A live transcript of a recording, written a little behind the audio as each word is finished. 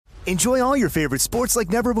Enjoy all your favorite sports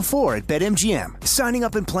like never before at BetMGM. Signing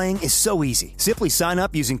up and playing is so easy. Simply sign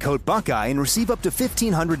up using code Buckeye and receive up to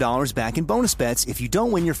 $1,500 back in bonus bets if you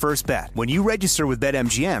don't win your first bet. When you register with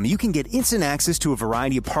BetMGM, you can get instant access to a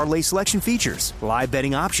variety of parlay selection features, live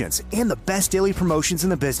betting options, and the best daily promotions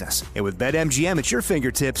in the business. And with BetMGM at your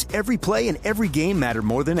fingertips, every play and every game matter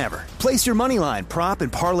more than ever. Place your moneyline, prop,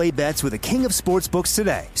 and parlay bets with the king of sportsbooks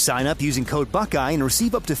today. Sign up using code Buckeye and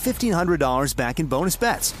receive up to $1,500 back in bonus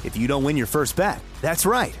bets if you don't win your first bet. That's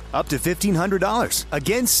right, up to $1,500.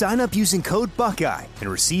 Again, sign up using code Buckeye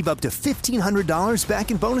and receive up to $1,500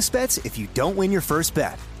 back in bonus bets if you don't win your first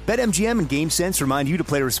bet. BetMGM and GameSense remind you to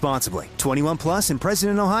play responsibly. 21 plus and present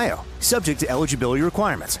in Ohio. Subject to eligibility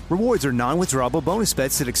requirements. Rewards are non-withdrawable bonus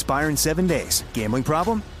bets that expire in 7 days. Gambling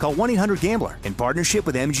problem? Call 1-800-GAMBLER in partnership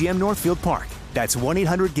with MGM Northfield Park. That's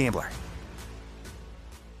 1-800-GAMBLER.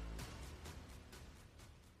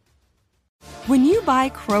 When you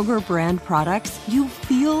buy Kroger brand products, you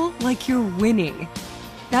feel like you're winning.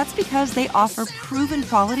 That's because they offer proven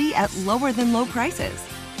quality at lower than low prices.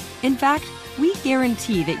 In fact, we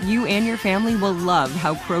guarantee that you and your family will love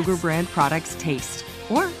how Kroger brand products taste,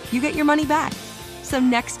 or you get your money back. So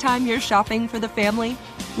next time you're shopping for the family,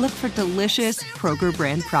 look for delicious Kroger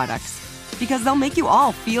brand products, because they'll make you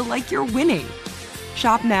all feel like you're winning.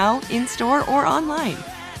 Shop now, in-store, or online.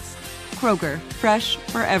 Kroger, fresh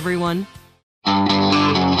for everyone.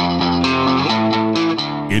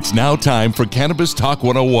 It's now time for Cannabis Talk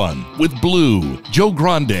 101 with Blue, Joe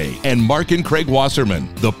Grande, and Mark and Craig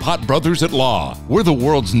Wasserman, the Pot Brothers at Law. We're the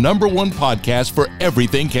world's #1 podcast for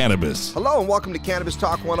everything cannabis. Hello and welcome to Cannabis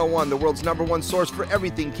Talk 101, the world's #1 source for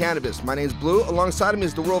everything cannabis. My name is Blue. Alongside me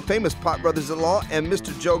is the world famous Pot Brothers at Law and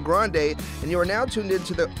Mr. Joe Grande, and you are now tuned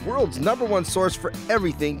into the world's #1 source for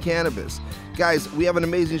everything cannabis. Guys, we have an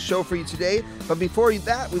amazing show for you today, but before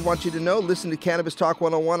that, we want you to know, listen to Cannabis Talk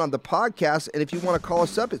 101 on the podcast, and if you want to call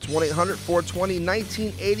us up, it's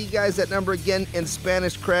 1-800-420-1980. Guys, that number again in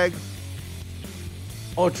Spanish, Craig.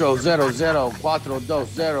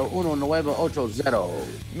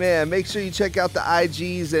 800-420-1980. Man, make sure you check out the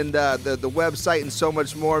IGs and the website and so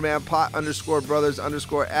much more, man.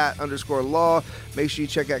 Pot_brothers_at_law. Make sure you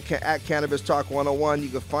check out at Cannabis Talk 101. You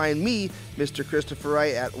can find me, Mr. Christopher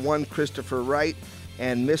Wright, at 1Christopher Wright,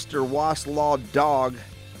 and Mr. Waslaw Dog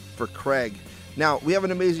for Craig. Now, we have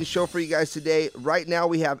an amazing show for you guys today. Right now,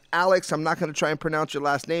 we have Alex. I'm not going to try and pronounce your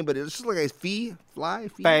last name, but it's just like a Faye.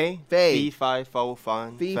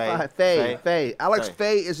 Alex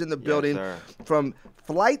Faye is in the building from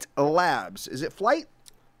Flight Labs. Is it Flight?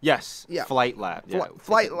 Yes. Yeah. Flight Lab. Yeah.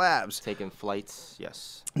 Flight Labs. Taking flights,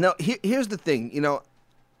 yes. Now, here's the thing. You know,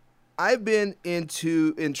 I've been in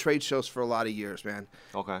trade shows for a lot of years, man.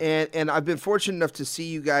 Okay. And I've been fortunate enough to see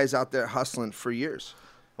you guys out there hustling for years.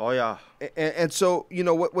 Oh, yeah. And so, you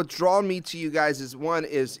know, what's drawn me to you guys is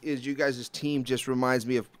you guys' team just reminds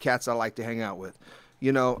me of cats I like to hang out with.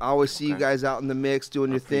 You know, I always see you guys out in the mix doing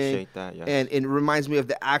your thing. Appreciate that, yes. And it reminds me of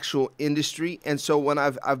the actual industry. And so when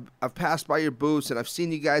I've passed by your booths and I've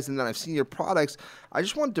seen you guys and then I've seen your products, I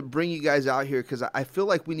just wanted to bring you guys out here because I feel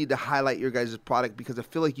like we need to highlight your guys' product because I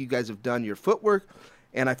feel like you guys have done your footwork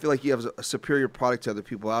and I feel like you have a superior product to other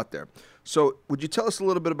people out there. So would you tell us a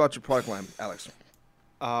little bit about your product line, Alex?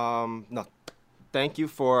 No, thank you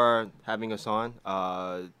for having us on.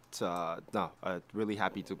 Really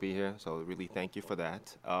happy to be here. So really thank you for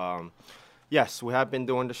that. Yes, we have been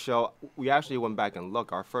doing the show. We actually went back and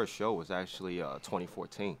looked. Our first show was actually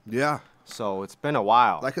 2014. Yeah. So it's been a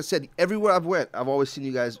while. Like I said, everywhere I've went, I've always seen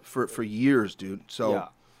you guys for years, dude. So yeah.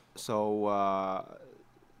 So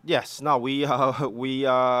yes, no, we're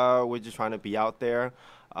just trying to be out there.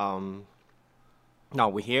 No,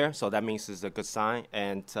 we're here, so that means it's a good sign.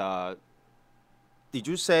 And did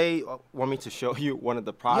you say want me to show you one of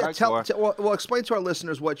the products? Yeah, well, explain to our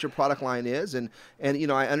listeners what your product line is, and you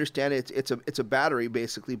know, I understand it's a battery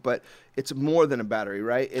basically, but it's more than a battery,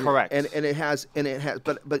 right? And, correct. And it has,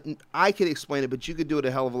 but I could explain it, but you could do it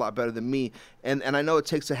a hell of a lot better than me. And I know it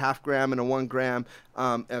takes a 0.5 gram and a 1 gram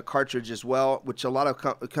a cartridge as well, which a lot of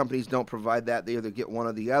companies don't provide that. They either get one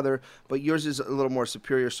or the other, but yours is a little more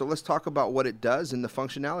superior. So let's talk about what it does and the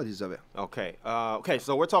functionalities of it. Okay.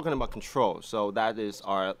 So we're talking about Control. So that is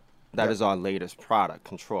our latest product,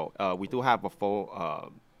 Control. We do have a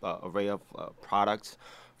full array of products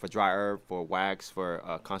for dry herb, for wax, for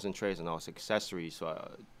concentrates, and also accessories,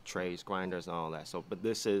 trays, grinders, and all that. So, but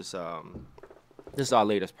this is our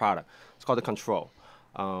latest product. It's called the Control.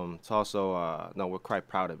 It's also we're quite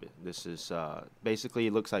proud of it. This is basically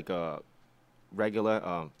it looks like a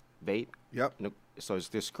regular vape. Yep. So it's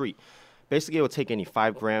discreet. Basically, it will take any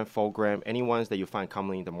 5 gram, 4 gram, any ones that you find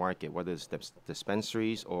commonly in the market, whether it's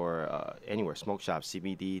dispensaries or anywhere, smoke shops,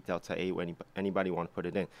 CBD, Delta 8, anybody want to put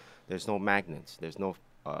it in. There's no magnets. There's no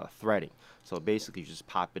threading. So basically, you just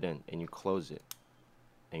pop it in and you close it,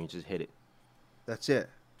 and you just hit it. That's it.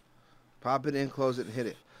 Pop it in, close it, and hit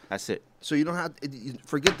it. That's it. So you don't have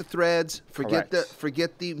forget the threads, forget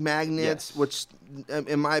the magnets, Yes. which,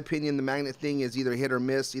 in my opinion, the magnet thing is either hit or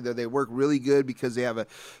miss. Either they work really good because they have a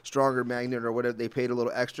stronger magnet or whatever, they paid a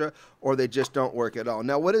little extra, or they just don't work at all.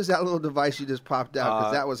 Now, what is that little device you just popped out?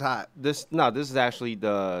 Because that was hot. This is actually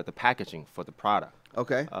the packaging for the product.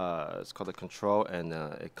 Okay. It's called the Control, and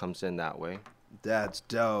it comes in that way. That's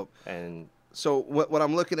dope. And So what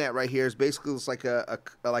I'm looking at right here is basically it's like a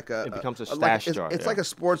it becomes a stash jar. It's yeah. like a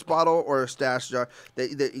sports bottle or a stash jar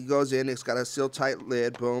that it goes in. It's got a seal tight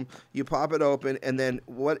lid. Boom. You pop it open, and then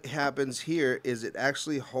what happens here is it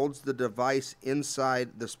actually holds the device inside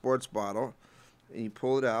the sports bottle, and you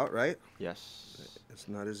pull it out. Right. Yes. It's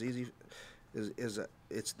not as easy as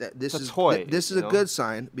it's that this It's a is toy, this is you a know? good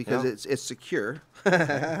sign because Yeah. it's secure.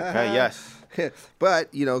 Okay, yes.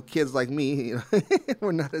 But kids like me,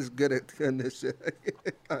 we're not as good at doing this shit.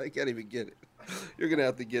 I can't even get it. You're gonna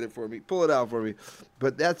have to get it for me. Pull it out for me.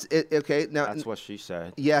 But that's it. Okay, now That's what she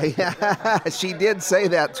said. yeah, she did say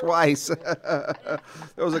that twice. There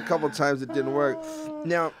was a couple times it didn't work.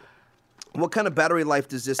 Now, what kind of battery life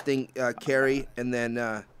does this thing carry? And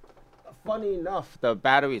then, Funny enough, the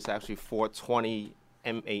battery is actually 420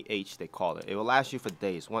 mAh. They call it. It will last you for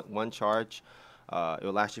days. One charge, it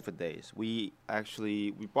will last you for days. We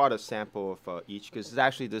bought a sample of each because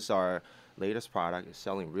this is our latest product. It's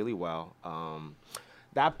selling really well.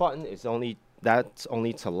 That button is only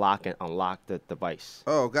to lock and unlock the device.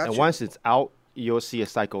 Oh, gotcha. And once it's out, you'll see a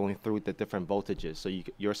cycle going through the different voltages. So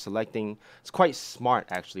you're selecting. It's quite smart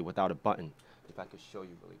actually without a button. If I could show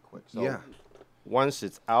you really quick. So Yeah. Once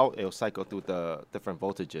it's out, it'll cycle through the different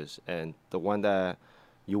voltages, and the one that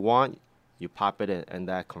you want, you pop it in, and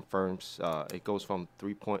that confirms. It goes from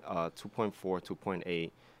 2.4,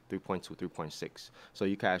 2.8, 3.2, 3.6. So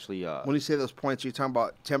you can actually. when you say those points, you're talking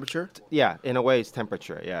about temperature. Yeah, in a way, it's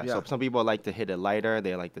temperature. Yeah. Yeah. So some people like to hit it lighter.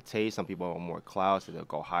 They like the taste. Some people want more clouds, so they'll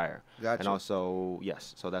go higher. Gotcha. And also,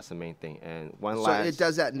 yes. So that's the main thing. And one So last. it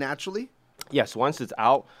does that naturally. Yes. Once it's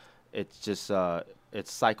out, it's just it's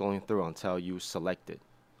cycling through until you select it.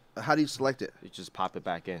 How do you select it? You just pop it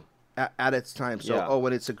back in. At its time. So Yeah.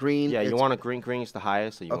 when it's a green. Yeah, you it's- want a green. Green is the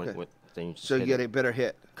highest, so you Okay. want then you just So you hit get it. a better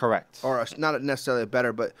hit, Correct. or not necessarily a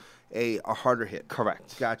better, but a harder hit.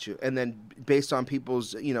 Correct. Got you. And then based on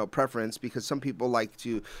people's preference, because some people like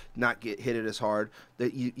to not get hit it as hard,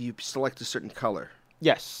 that you select a certain color.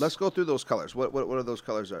 Yes. Let's go through those colors. What are those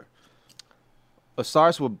colors are? It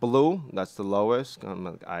starts with blue. That's the lowest,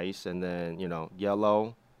 like ice, and then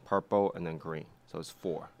yellow, purple, and then green. So it's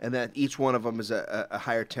 4. And then each one of them is a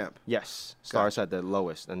higher temp. Yes. Starts at the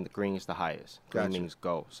lowest, and the green is the highest. Green Gotcha. means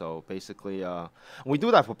go. So basically, we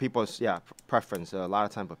do that for people's preference. A lot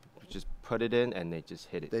of time, but people just put it in and they just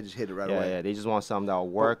hit it. They just hit it right yeah, away. Yeah, they just want something that'll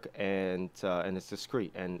work and it's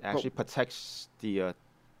discreet and actually protects the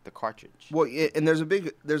cartridge. Well, and there's a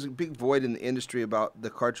big void in the industry about the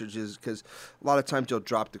cartridges because a lot of times you'll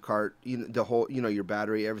drop the cart, the whole, your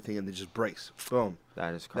battery, everything, and it just breaks. Boom.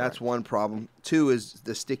 That is correct. That's one problem. 2 is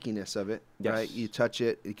the stickiness of it. Yes. Right? You touch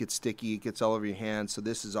it, it gets sticky, it gets all over your hands. So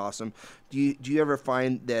this is awesome. Do you ever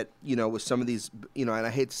find that with some of these, and I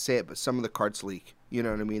hate to say it, but some of the carts leak? You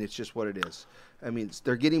know what I mean? It's just what it is. I mean,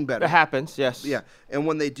 they're getting better. It happens, yes. Yeah, and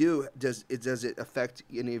when they do, does it affect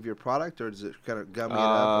any of your product, or does it kind of gummy it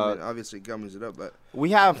up? I mean, obviously, it gummies it up, but We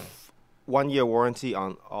have 1-year warranty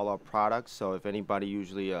on all our products. So if anybody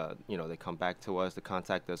usually, they come back to us, to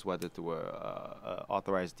contact us, whether through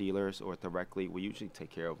authorized dealers or directly, we usually take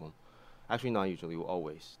care of them. Actually, not usually, we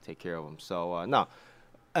always take care of them. So no,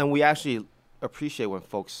 and we actually appreciate when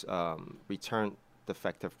folks return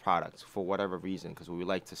defective products for whatever reason, because we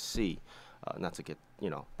like to see. Not to get,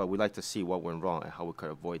 but we like to see what went wrong and how we could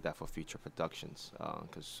avoid that for future productions.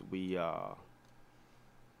 Because we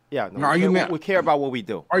care about what we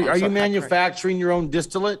do. Are you So- manufacturing your own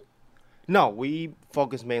distillate? No, we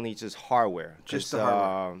focus mainly just hardware. Just 'cause, the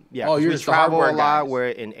hardware. Yeah. Oh, 'cause you're we just the travel a hardware lot. guys. We're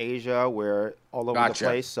in Asia. We're all over Gotcha. the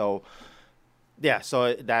place. So, yeah. So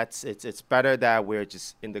it's better that we're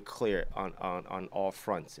just in the clear on all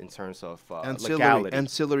fronts in terms of legality.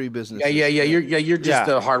 ancillary businesses. Yeah. You're just Yeah.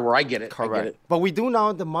 the hardware. I get it. I Correct. get it. But we do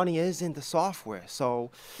know the money is in the software.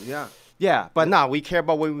 So. Yeah. Yeah, but no, we care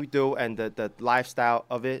about what we do and the lifestyle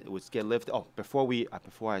of it. Which get lifted. Oh, before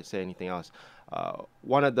I say anything else,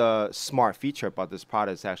 one of the smart feature about this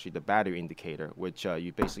product is actually the battery indicator, which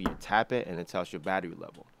you basically tap it and it tells your battery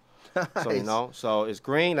level. So, you know, so it's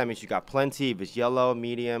green, that means you got plenty. If it's yellow,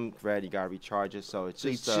 medium, red, you got to recharge it. So it's So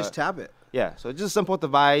just... you just tap it. Yeah, so it's just a simple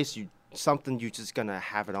device. Something you're just going to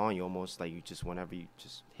have it on you almost like you just, whenever you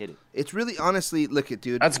just hit it. It's really, honestly, look at,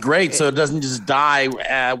 dude. That's great. So it doesn't just die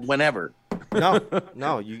whenever.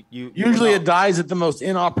 No, you Usually it dies at the most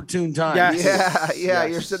inopportune time. Yes. Yeah.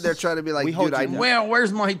 Yes. You're sitting there trying to be like, We hold dude, I you- Well,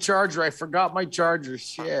 where's my charger? I forgot my charger.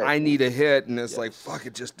 Shit. I need a hit, and it's like, fuck,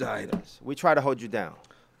 it just died. We try to hold you down.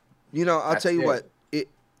 You know, I'll That's tell you it. what,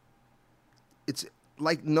 it's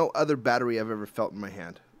like no other battery I've ever felt in my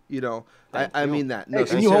hand. You know, I mean that. No, Hey,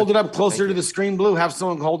 can you hold it up closer to the screen, Blue? Have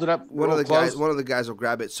someone hold it up. one of real the close. guys will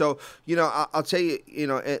grab it. So, you know, I'll tell you, you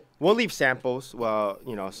know, We'll leave samples. Well,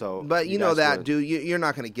 you know, so. but you know guys that, would- dude, you're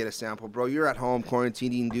not going to get a sample, bro. You're at home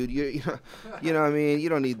quarantining, dude. You know what I mean? You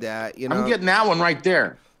don't need that, you know. I'm getting that one right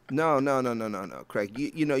there. No, Craig.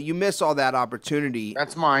 You know, you miss all that opportunity.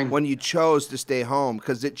 That's mine. When you chose to stay home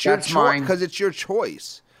because it's your That's mine. because it's your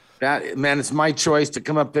choice. That man, it's my choice to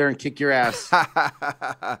come up there and kick your ass.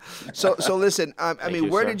 So listen. I mean,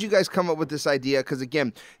 you, where sir. did you guys come up with this idea? Because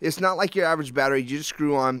again, it's not like your average battery. You just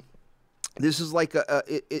screw on. This is like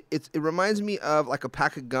it reminds me of like a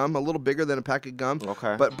pack of gum, a little bigger than a pack of gum.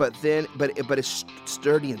 Okay. But it's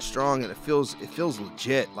sturdy and strong, and it feels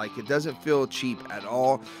legit. Like it doesn't feel cheap at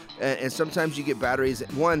all. And sometimes you get batteries.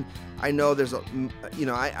 One, I know there's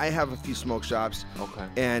I have a few smoke shops. Okay.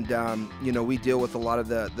 And you know, we deal with a lot of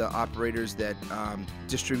the operators that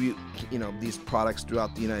distribute these products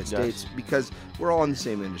throughout the United States because we're all in the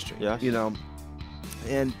same industry. Yes. You know,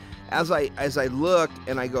 and as I looked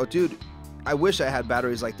and I go, dude, I wish I had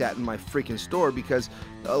batteries like that in my freaking store because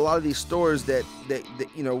a lot of these stores that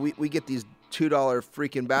you know, we get these $2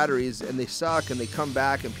 freaking batteries and they suck and they come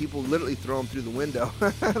back and people literally throw them through the window.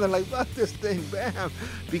 They're like, fuck this thing, bam,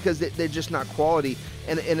 because they're just not quality.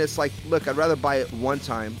 And it's like, look, I'd rather buy it one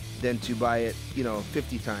time than to buy it,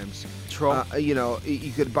 50 times. True. You know,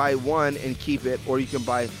 you could buy one and keep it, or you can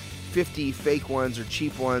buy 50 fake ones or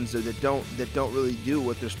cheap ones that don't really do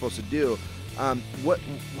what they're supposed to do.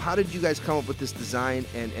 How did you guys come up with this design,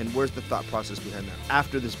 and where's the thought process behind that?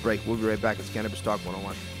 After this break, we'll be right back. It's Cannabis Talk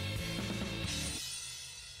 101.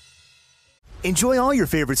 Enjoy all your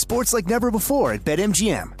favorite sports like never before at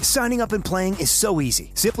BetMGM. Signing up and playing is so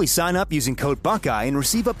easy. Simply sign up using code Buckeye and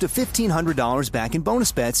receive up to $1,500 back in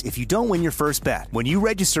bonus bets if you don't win your first bet. When you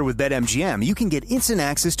register with BetMGM, you can get instant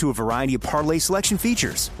access to a variety of parlay selection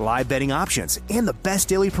features, live betting options, and the best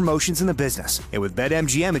daily promotions in the business. And with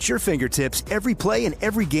BetMGM at your fingertips, every play and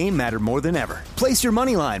every game matter more than ever. Place your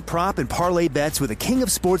moneyline, prop, and parlay bets with the king of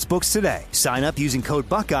sportsbooks today. Sign up using code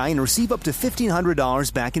Buckeye and receive up to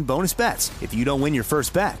 $1,500 back in bonus bets if you don't win your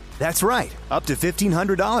first bet. That's right, up to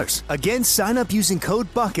 $1,500. Again, sign up using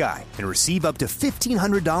code Buckeye and receive up to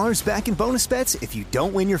 $1,500 back in bonus bets if you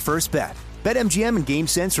don't win your first bet. BetMGM and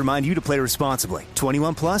GameSense remind you to play responsibly.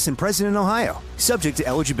 21 plus and present in Ohio. Subject to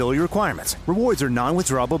eligibility requirements. Rewards are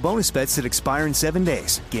non-withdrawable bonus bets that expire in 7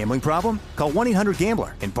 days. Gambling problem? Call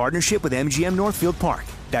 1-800-GAMBLER in partnership with MGM Northfield Park.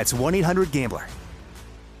 That's 1-800-GAMBLER.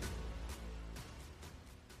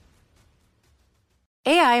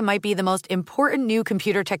 AI might be the most important new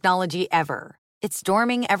computer technology ever. It's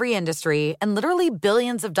storming every industry, and literally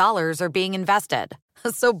billions of dollars are being invested.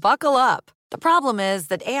 So buckle up. The problem is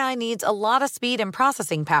that AI needs a lot of speed and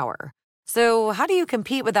processing power. So how do you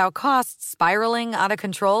compete without costs spiraling out of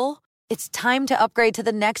control? It's time to upgrade to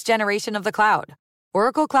the next generation of the cloud,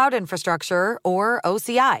 Oracle Cloud Infrastructure, or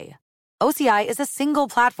OCI. OCI is a single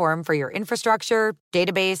platform for your infrastructure,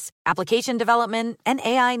 database, application development, and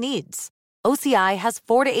AI needs. OCI has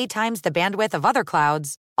 4 to 8 times the bandwidth of other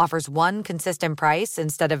clouds, offers one consistent price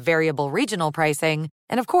instead of variable regional pricing,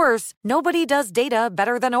 and of course, nobody does data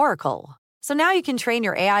better than Oracle. So now you can train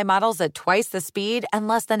your AI models at twice the speed and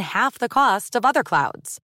less than half the cost of other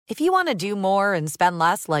clouds. If you want to do more and spend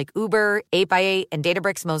less like Uber, 8x8, and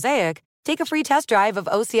Databricks Mosaic, take a free test drive of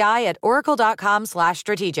OCI at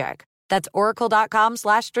oracle.com/strategic. That's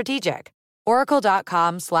oracle.com/strategic.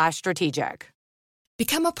 oracle.com/strategic.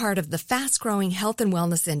 Become a part of the fast-growing health and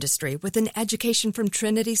wellness industry with an education from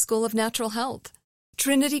Trinity School of Natural Health.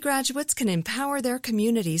 Trinity graduates can empower their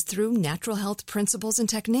communities through natural health principles and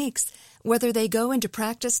techniques, whether they go into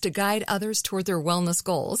practice to guide others toward their wellness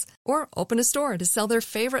goals or open a store to sell their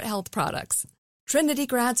favorite health products. Trinity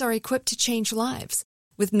grads are equipped to change lives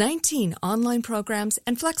with 19 online programs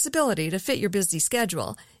and flexibility to fit your busy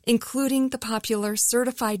schedule, including the popular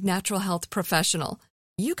Certified Natural Health Professional.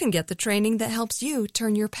 You can get the training that helps you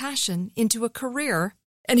turn your passion into a career.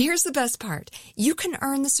 And here's the best part. You can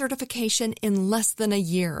earn the certification in less than a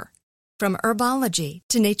year. From herbology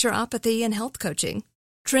to naturopathy and health coaching,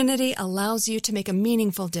 Trinity allows you to make a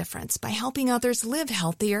meaningful difference by helping others live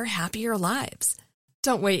healthier, happier lives.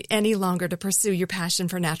 Don't wait any longer to pursue your passion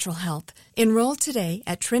for natural health. Enroll today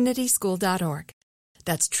at trinityschool.org.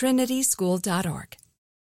 That's trinityschool.org.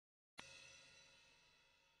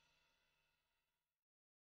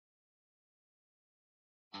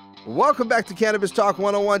 Welcome back to Cannabis Talk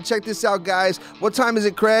 101. Check this out, guys. What time is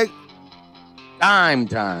it, Craig? Time.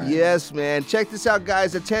 Yes, man. Check this out,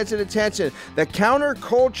 guys. Attention. The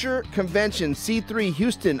Counterculture Convention, C3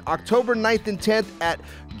 Houston, October 9th and 10th at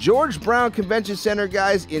George Brown Convention Center,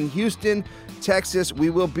 guys, in Houston, Texas.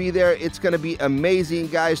 We will be there. It's going to be amazing,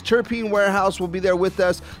 guys. Terpene Warehouse will be there with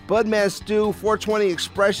us. Budman Stew, 420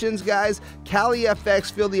 Expressions, guys. Cali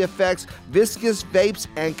FX, Feel the Effects, Viscous Vapes,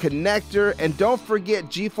 and Connector. And don't forget,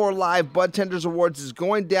 G4 Live Bud Tenders Awards is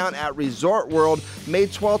going down at Resort World May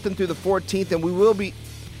 12th and through the 14th. And we will be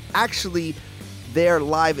actually there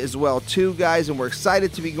live as well too, guys, and we're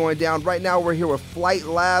excited to be going down. Right now we're here with Flight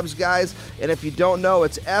Labs, guys, and if you don't know,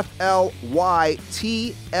 it's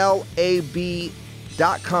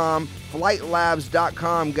FLYTLAB.com,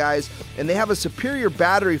 flightlabs.com, guys, and they have a superior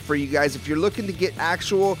battery for you guys if you're looking to get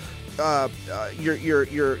actual your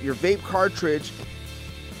vape cartridge.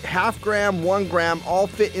 0.5 gram, 1 gram, all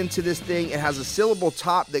fit into this thing. It has a sealable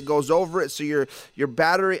top that goes over it, so your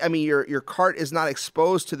battery, your cart is not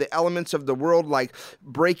exposed to the elements of the world, like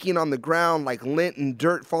breaking on the ground, like lint and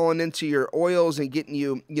dirt falling into your oils and getting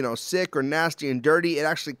you, sick or nasty and dirty. It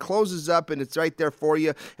actually closes up and it's right there for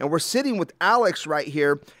you. And we're sitting with Alex right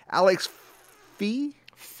here. Alex Fay.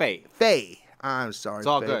 I'm sorry. It's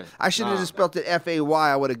all Fay. good. I should have just spelled it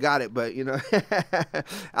F-A-Y. I would have got it, but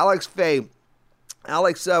Alex Fay.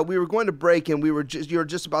 Alex, we were going to break, and you were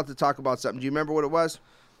just about to talk about something. Do you remember what it was?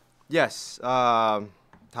 Yes. How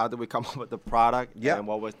did we come up with the product? Yeah. And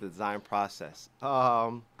what was the design process?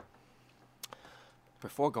 Before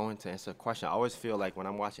going to answer the question, I always feel like when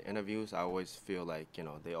I'm watching interviews, I always feel like,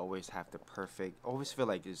 they always have the perfect, always feel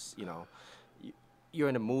like it's, you're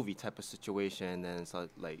in a movie type of situation, and then it's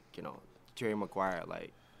like, Jerry Maguire,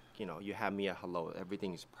 like, you have me at hello,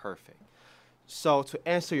 everything is perfect. So to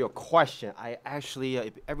answer your question, I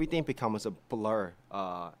actually, everything becomes a blur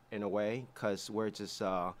in a way, because we're just,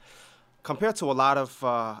 compared to a lot of,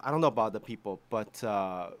 I don't know about other people, but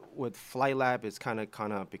with Flight Lab, it's kind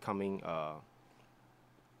of becoming, I'm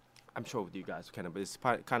sure with you guys, but it's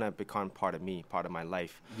kind of become part of me, part of my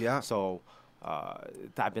life. Yeah. So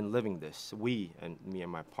I've been living this, me and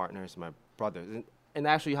my partners, my brothers. And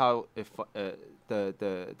actually, how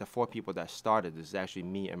the 4 people that started is actually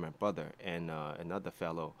me and my brother and another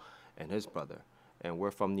fellow and his brother, and we're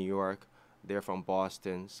from New York, they're from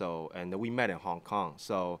Boston. So and we met in Hong Kong.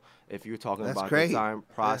 So if you're talking about the design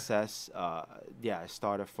process, it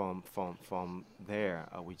started from there.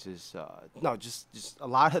 We just just a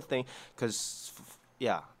lot of things, because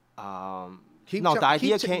Keep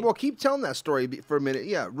telling that story for a minute.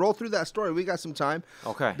 Yeah, roll through that story. We got some time.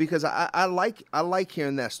 Okay. Because I like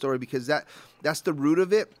hearing that story, because that's the root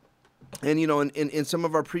of it. And in some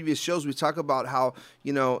of our previous shows, we talk about how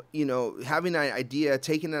having an idea,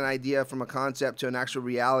 taking an idea from a concept to an actual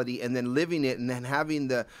reality, and then living it, and then having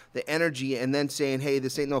the energy, and then saying, hey,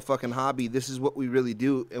 this ain't no fucking hobby. This is what we really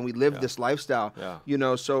do, and we live this lifestyle. Yeah.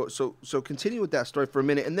 So continue with that story for a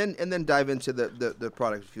minute, and then dive into the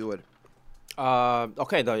product, if you would.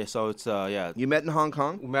 Okay, though. So it's You met in Hong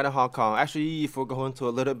Kong? We met in Hong Kong. Actually, if we're going to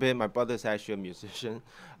a little bit, my brother's actually a musician.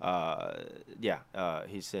 He's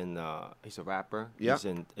a rapper. Yeah.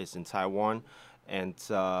 He's in Taiwan, and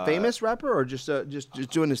famous rapper, or just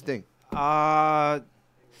doing his thing? Well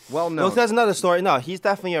known. No, there's another story. No, he's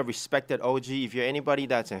definitely a respected OG. If you're anybody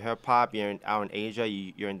that's in hip hop, out in Asia,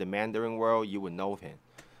 you're in the Mandarin world, you would know him.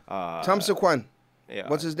 Tom Sequan. Yeah.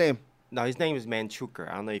 What's his name? No, his name is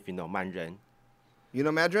Manchuker. I don't know if you know Mandarin. You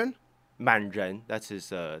know Mandarin? Mandarin. That's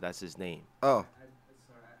his name. Oh. I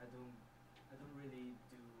don't really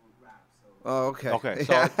do rap. So. Oh, okay. Okay.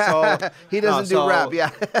 So he doesn't do rap.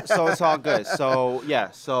 Yeah. So it's all good. So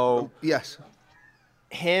yeah. So yes.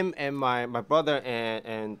 Him and my brother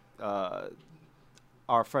and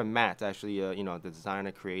our friend Matt, actually, the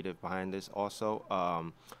designer, creative behind this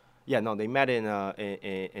also. They met in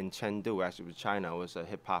Chengdu, actually, with China. It was a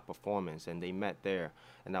hip hop performance, and they met there,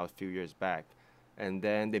 and that was a few years back. And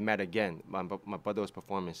then they met again. My brother was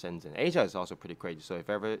performing in Shenzhen. Asia is also pretty crazy. So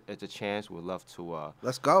if ever it's a chance, we'd love to.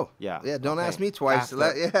 Let's go. Yeah. Yeah. Don't ask me twice.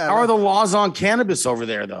 How are the laws on cannabis over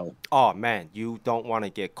there, though? Oh man, you don't want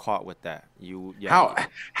to get caught with that.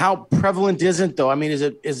 How prevalent is it, though?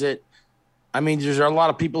 Is it? I mean, there's a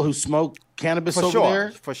lot of people who smoke cannabis over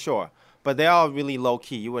there. For sure. But they are really low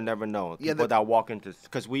key. You would never know. Yeah, People that walk into,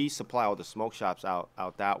 because we supply all the smoke shops out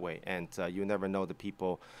that way, and you never know the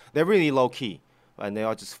people. They're really low key, and they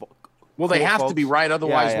are just. Well, they have to be, right?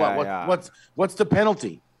 Otherwise, what's the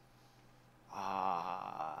penalty?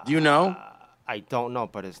 Do you know? I don't know,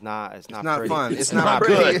 but it's not not pretty. fun. It's not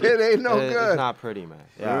pretty. It ain't no good. It's not pretty, man.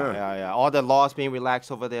 Yeah. All the laws being relaxed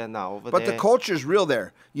over there now. But the culture's real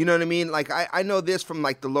there. You know what I mean? Like I know this from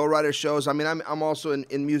like the lowrider shows. I mean, I'm also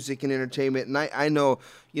in music and entertainment, and I know,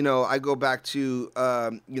 I go back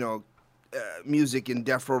to music in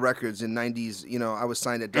Death Row Records in '90s. I was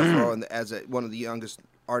signed at Death Row and as one of the youngest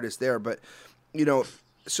artists there. But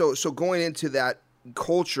so going into that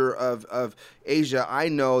culture of Asia, I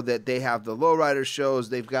know that they have the lowrider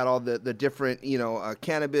shows. They've got all the different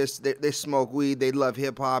cannabis. They smoke weed. They love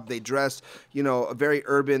hip hop. They dress very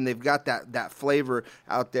urban. They've got that flavor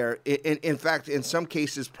out there. In fact, in some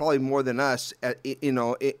cases, probably more than us. At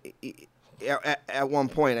one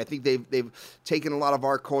point, I think they've taken a lot of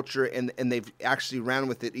our culture and they've actually ran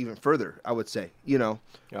with it even further. I would say, Yeah.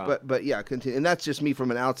 But yeah, continue. And that's just me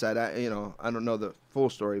from an outside. I don't know the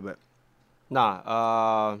full story, but.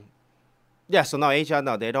 Nah. Yeah. So no, Asia.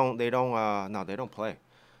 No, they don't. No, they don't play.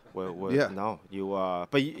 No.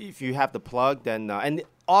 But if you have the plug, then and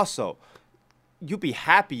also, you'd be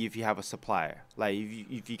happy if you have a supplier. Like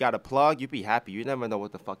if you got a plug, you'd be happy. You never know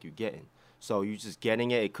what the fuck you're getting. So you're just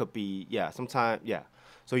getting it. It could be sometimes.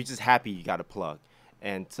 So you're just happy you got a plug.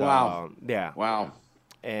 And Wow.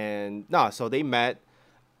 And so they met.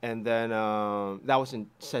 And then that was in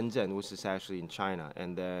Shenzhen, which is actually in China.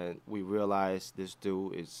 And then we realized this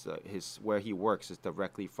dude is where he works is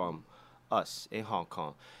directly from us in Hong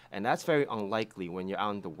Kong, and that's very unlikely when you're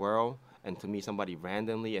out in the world and to meet somebody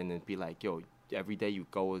randomly and then be like, yo, every day you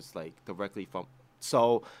go is like directly from.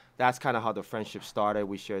 So that's kind of how the friendship started.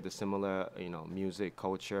 We shared a similar, music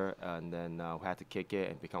culture, and then we had to kick it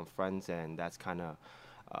and become friends, and that's kind of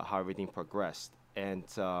how everything progressed. And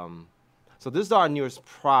so this is our newest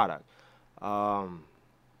product.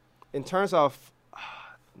 In terms of,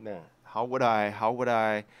 how would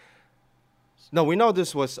I? No, we know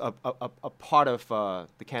this was a part of the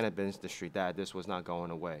cannabis industry, that this was not going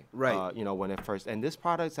away. Right. When it first, and this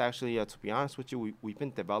product's actually, to be honest with you, we've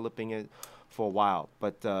been developing it for a while,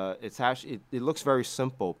 but it's actually, it looks very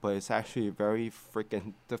simple, but it's actually very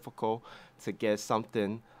freaking difficult to get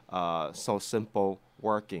something so simple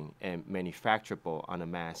working and manufacturable on a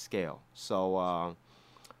mass scale. So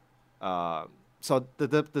so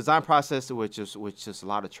the design process was just a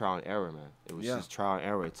lot of trial and error, man. It was just trial and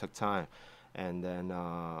error. It took time, and then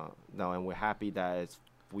and we're happy that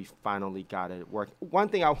we finally got it working. One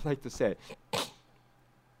thing I would like to say,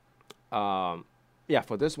 for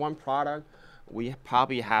this one product, we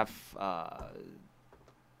probably have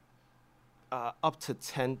up to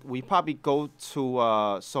 10. We probably go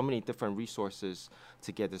to so many different resources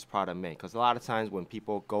to get this product made. Because a lot of times when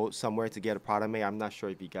people go somewhere to get a product made, I'm not sure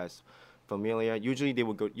if you guys familiar. Usually you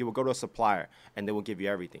would go to a supplier and they will give you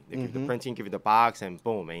everything. They give you the printing, give you the box, and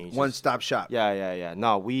boom. And one-stop shop. Yeah.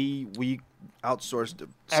 No, we outsourced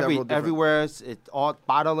several everywhere. It's all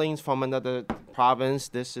bottlings from another province.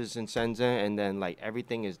 This is in Shenzhen, and then like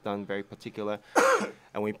everything is done very particular,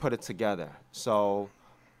 and we put it together. So.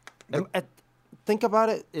 Think about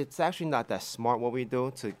it. It's actually not that smart what we do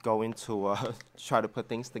to go into try to put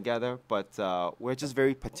things together, but we're just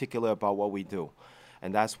very particular about what we do,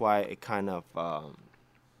 and that's why it kind of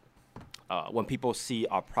when people see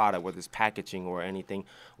our product, whether it's packaging or anything,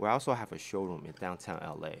 we also have a showroom in downtown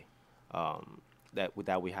LA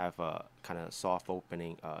that we have a kind of soft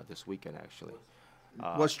opening this weekend actually.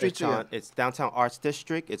 What street are you? It's downtown Arts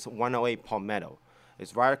District. It's 108 Palmetto.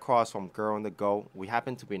 It's right across from Girl on the Go. We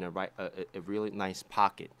happen to be in a really nice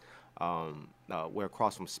pocket. We're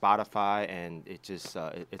across from Spotify, and it's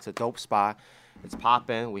a dope spot. It's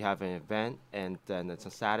popping. We have an event, and then it's a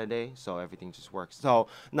Saturday, so everything just works. So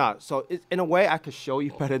in a way, I could show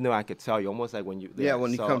you better than I could tell you. Almost like when you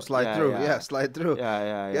when you come slide through. Yeah, slide through.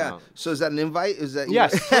 Yeah. So is that an invite? Is that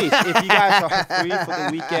yes, please. If you guys are free for the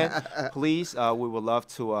weekend, please. We would love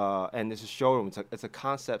to. And it's a showroom. It's a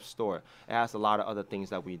concept store. It has a lot of other things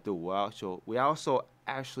that we do. We also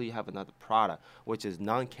actually have another product which is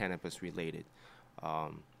non-cannabis related.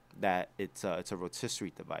 That it's a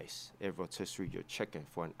rotisserie device. It rotisserie your chicken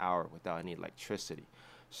for an hour without any electricity.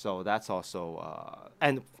 So that's also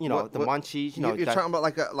and the munchies. You're talking about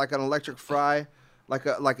like an electric fry, like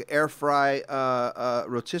an air fry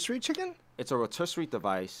rotisserie chicken. It's a rotisserie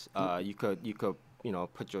device. You could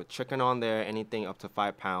put your chicken on there, anything up to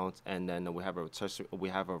 5 pounds, and then we have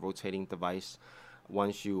a rotating device.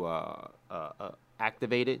 Once you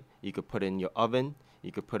activate it, you could put it in your oven.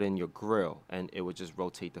 you could put in your grill, and it would just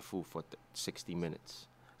rotate the food for 60 minutes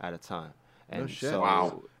at a time. And No shit. so,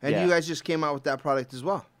 Wow. And yeah. you guys just came out with that product as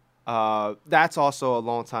well. That's also a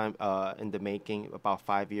long time in the making, about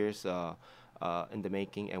 5 years in the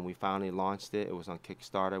making, and we finally launched it. It was on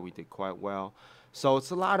Kickstarter. We did quite well. So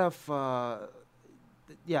it's a lot of,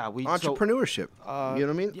 Entrepreneurship. You know what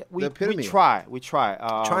I mean? Yeah, The we epitome. try.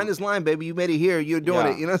 Trying this line, baby. You made it here. You're doing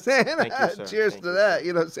Yeah. it. You know what I'm saying? Thank you, sir. Cheers Thank to you, that. sir.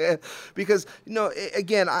 You know what I'm saying? Because,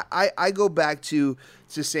 again, I go back to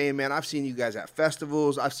saying, man, I've seen you guys at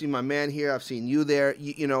festivals. I've seen my man here. I've seen you there.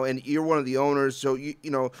 And you're one of the owners. So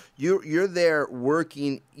you're there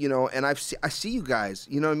working. And I see you guys.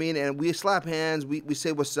 You know what I mean? And we slap hands. We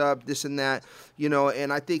say what's up, this and that.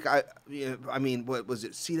 And I think what was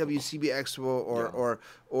it? CWCB Expo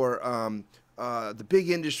or the big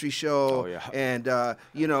industry show, Oh, yeah. and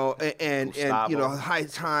Gustavo. High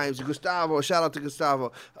Times, Gustavo, shout out to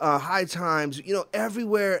Gustavo, High Times,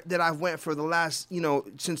 everywhere that I've went for the last,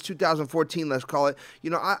 since 2014, let's call it,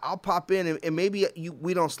 I'll pop in and maybe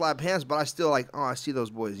we don't slap hands, but I still like, oh, I see those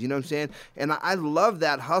boys, you know what I'm saying? And I love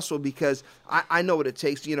that hustle because I know what it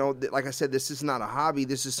takes, like I said, this is not a hobby,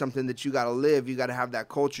 this is something that you got to live, you got to have that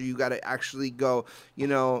culture, you got to actually go,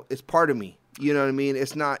 it's part of me. You know what I mean?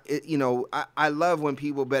 It's not, I love when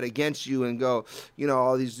people bet against you and go,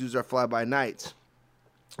 all these dudes are fly-by-nights.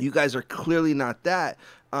 You guys are clearly not that.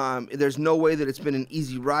 There's no way that it's been an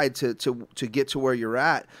easy ride to get to where you're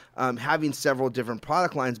at, having several different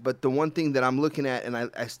product lines. But the one thing that I'm looking at, and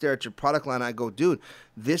I stare at your product line, I go, dude,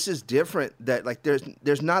 this is different. That like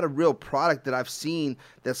there's not a real product that I've seen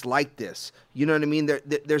that's like this. You know what I mean?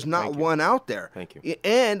 There's not one out there. Thank you.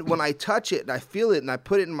 And when I touch it and I feel it and I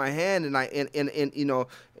put it in my hand and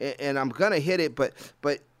and I'm gonna hit it, but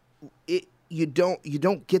you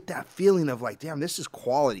don't get that feeling of like, damn, this is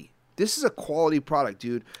quality. This is a quality product,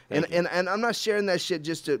 dude. And I'm not sharing that shit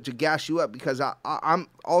just to gas you up because I'm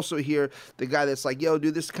also here, the guy that's like, yo,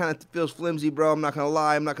 dude, this kind of feels flimsy, bro. I'm not going to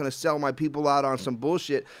lie. I'm not going to sell my people out on some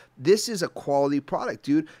bullshit. This is a quality product,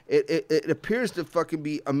 dude. It appears to fucking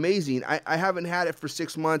be amazing. I haven't had it for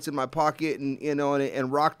 6 months in my pocket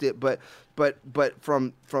and rocked it, but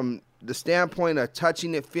from the standpoint of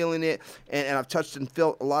touching it, feeling it, and I've touched and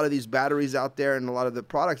felt a lot of these batteries out there and a lot of the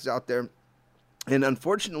products out there. And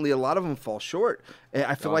unfortunately, a lot of them fall short. And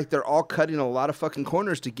I feel like they're all cutting a lot of fucking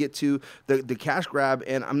corners to get to the cash grab.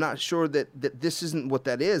 And I'm not sure that this isn't what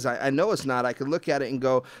that is. I know it's not. I could look at it and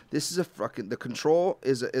go, this is the Control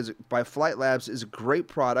is by Flight Labs is a great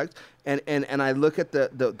product. And I look at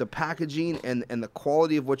the packaging and the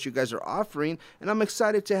quality of what you guys are offering, and I'm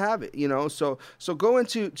excited to have it. So go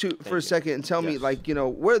into for a second and tell me like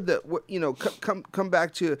where come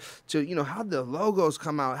back to how the logos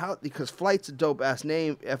come out, because Flight's a dope ass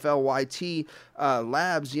name, FLYT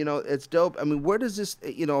Labs, it's dope. I mean, where does this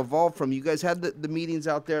evolve from? You guys had the meetings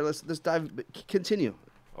out there. Let's dive. Continue.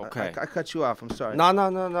 Okay. I cut you off. I'm sorry.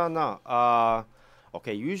 No.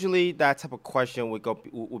 Okay, usually that type of question would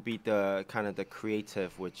be the kind of the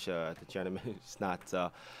creative, which the gentleman is not.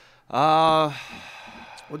 Well,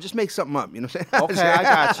 just make something up. You know what I'm saying? Okay, I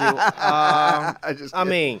got you. I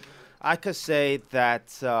mean, I could say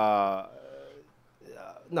that.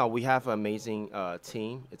 No, we have an amazing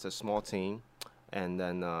team. It's a small team, and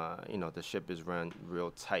then the ship is run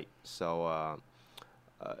real tight. So.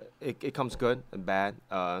 It comes good and bad.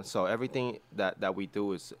 So everything that we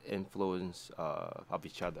do is influence of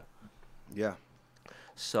each other. Yeah.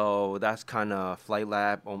 So that's kind of Flight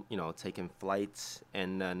Lab, taking flights,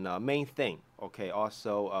 and then main thing. Okay.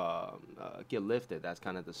 Also, get lifted. That's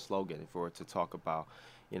kind of the slogan for it to talk about.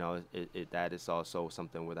 That is also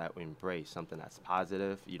something that we embrace, something that's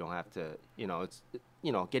positive. You don't have to. It's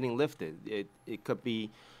getting lifted. It could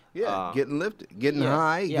be. Yeah, getting lifted, getting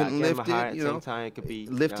high, getting lifted. High at the same time, it could be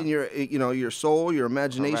lifting your, your soul, your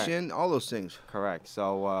imagination, Correct. all those things. Correct.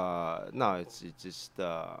 So no, it's just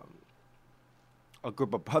a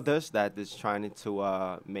group of brothers that is trying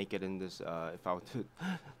to make it in this. If I were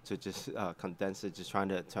to just condense it, just trying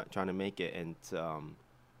to make it and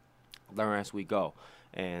learn as we go,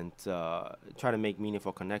 and try to make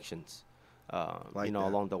meaningful connections.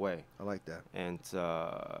 Along the way. I like that. And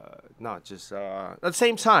not just at the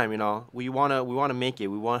same time, we wanna make it.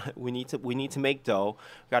 We need to make dough.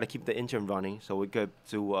 We got to keep the engine running so we could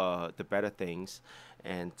do the better things,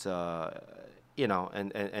 and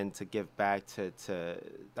and to give back to.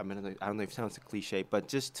 I mean, I don't know if it sounds a cliche, but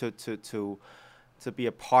just to be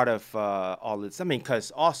a part of all this. I mean,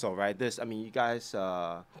 because also right, you guys.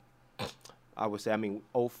 I would say,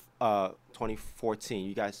 2014.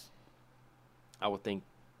 You guys. I would think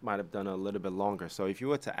might have done a little bit longer. So if you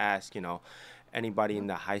were to ask, anybody in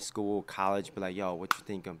the high school, college, be like, yo, what you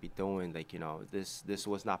think I'm be doing? Like, this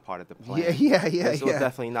was not part of the plan. This was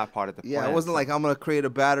definitely not part of the plan. Yeah, it wasn't like I'm going to create a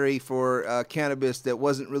battery for cannabis that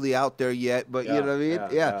wasn't really out there yet, but you know what I mean?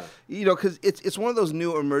 Yeah. Because it's one of those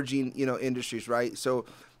new emerging, industries, right? So,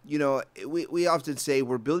 we often say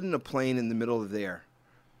we're building a plane in the middle of the air,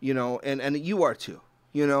 and you are too.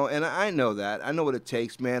 And I know that. I know what it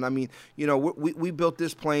takes, man. I mean, we built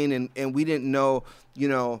this plane and we didn't know,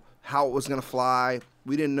 how it was going to fly.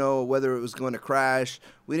 We didn't know whether it was going to crash.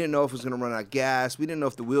 We didn't know if it was going to run out of gas. We didn't know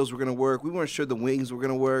if the wheels were going to work. We weren't sure the wings were going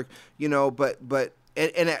to work, but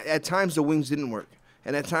at times the wings didn't work.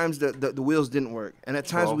 And at times the wheels didn't work. And at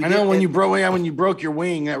times we I know when you broke your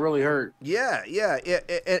wing, that really hurt. Yeah.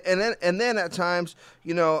 And then at times,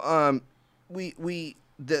 we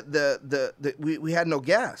had no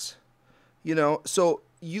gas, so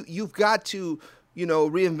you've got to,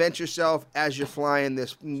 reinvent yourself as you're flying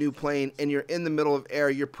this new plane and you're in the middle of air.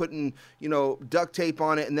 You're putting, duct tape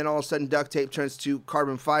on it, and then all of a sudden duct tape turns to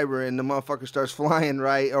carbon fiber and the motherfucker starts flying,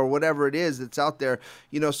 right? Or whatever it is that's out there,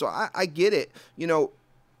 so I get it.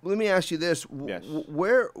 Let me ask you this. Yes.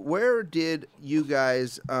 Where did you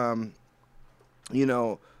guys,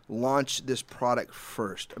 launch this product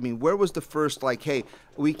first? I mean, where was the first, like, hey,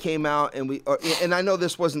 we came out and and I know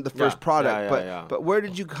this wasn't the first product, but where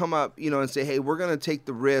did you come up, and say, hey, we're going to take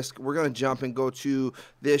the risk, we're going to jump and go to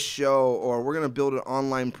this show, or we're going to build an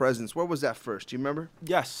online presence? Where was that first? Do you remember?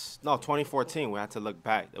 Yes. No, 2014, we had to look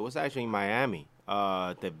back. It was actually in Miami,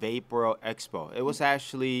 the Vapor Expo. It was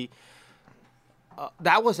actually...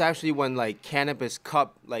 that was actually when, like, Cannabis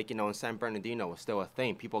Cup, like, in San Bernardino was still a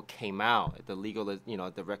thing. People came out at the legal,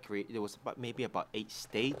 the recreation. It was maybe about 8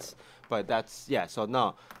 states, but that's, so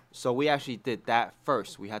no. So we actually did that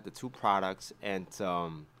first. We had the 2 products, and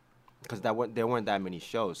because there weren't that many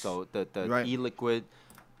shows. So the right. e-liquid,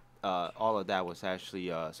 all of that was actually,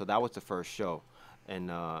 so that was the first show in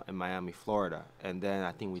Miami, Florida. And then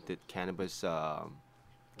I think we did Cannabis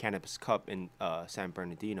Cup in San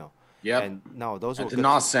Bernardino. Yeah, and no, those were the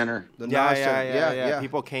NOS Center. Yeah.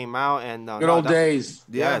 People came out and good old days.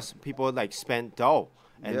 Yes, people like spent dough,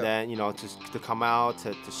 and then to come out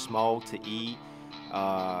to smoke, to eat.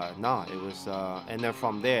 No, it was, and then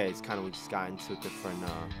from there it's kind of, we just got into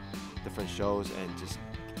different shows and just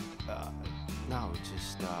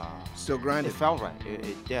still grinding. It felt right.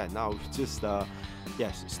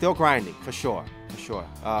 Yes, still grinding for sure.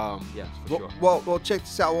 Yes, for sure. Well, check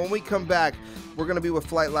this out. When we come back, we're going to be with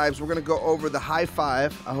Flight Lives. We're going to go over the high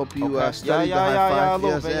five. I hope you studied the high five. A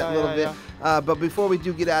little bit. But before we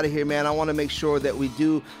do get out of here, man, I want to make sure that we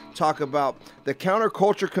do talk about the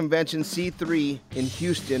Counterculture Convention C3 in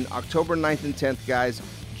Houston, October 9th and 10th, guys.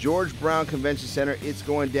 George Brown Convention Center. It's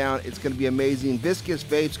going down. It's going to be amazing. Viscous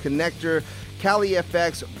Vapes, Connector, Cali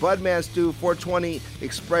FX, Budman Stew, 420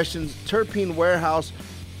 Expressions, Terpene Warehouse.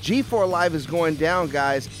 G4 Live is going down,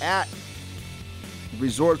 guys, at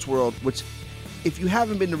Resorts World, which, if you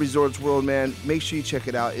haven't been to Resorts World, man, make sure you check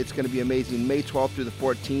it out. It's going to be amazing, May 12th through the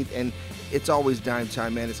 14th, and it's always dime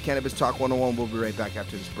time, man. It's Cannabis Talk 101. We'll be right back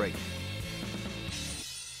after this break.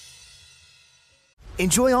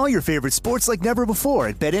 Enjoy all your favorite sports like never before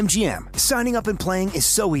at BetMGM. Signing up and playing is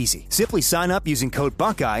so easy. Simply sign up using code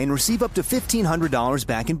Buckeye and receive up to $1,500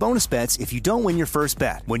 back in bonus bets if you don't win your first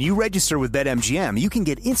bet. When you register with BetMGM, you can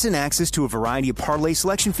get instant access to a variety of parlay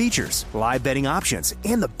selection features, live betting options,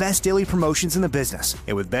 and the best daily promotions in the business.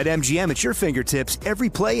 And with BetMGM at your fingertips, every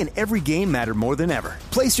play and every game matter more than ever.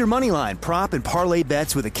 Place your moneyline, prop, and parlay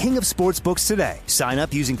bets with the king of sportsbooks today. Sign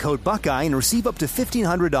up using code Buckeye and receive up to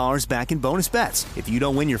 $1,500 back in bonus bets if you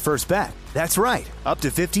don't win your first bet. That's right, up to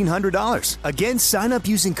 $1,500. Again, sign up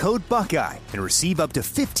using code Buckeye and receive up to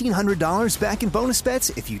 $1,500 back in bonus bets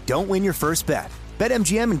if you don't win your first bet.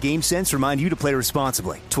 BetMGM and GameSense remind you to play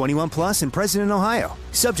responsibly. 21 plus and present in Ohio.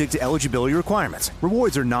 Subject to eligibility requirements.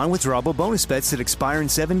 Rewards are non-withdrawable bonus bets that expire in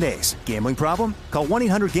 7 days. Gambling problem? Call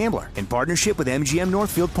 1-800-GAMBLER in partnership with MGM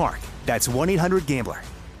Northfield Park. That's 1-800-GAMBLER.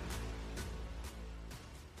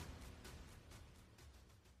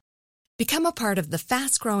 Become a part of the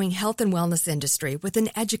fast-growing health and wellness industry with an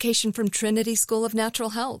education from Trinity School of Natural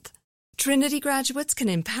Health. Trinity graduates can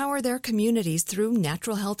empower their communities through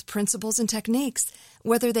natural health principles and techniques,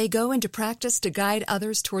 whether they go into practice to guide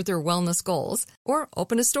others toward their wellness goals or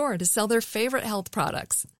open a store to sell their favorite health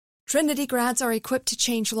products. Trinity grads are equipped to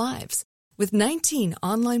change lives. With 19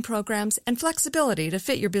 online programs and flexibility to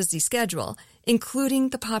fit your busy schedule, including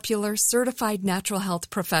the popular Certified Natural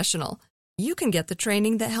Health Professional, you can get the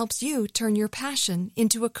training that helps you turn your passion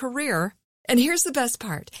into a career. And here's the best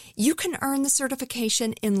part. You can earn the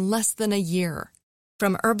certification in less than a year.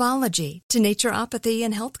 From herbology to naturopathy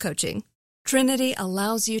and health coaching, Trinity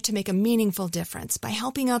allows you to make a meaningful difference by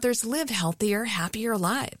helping others live healthier, happier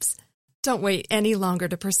lives. Don't wait any longer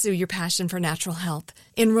to pursue your passion for natural health.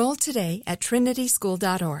 Enroll today at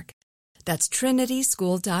trinityschool.org. That's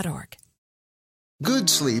trinityschool.org.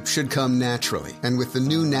 Good sleep should come naturally, and with the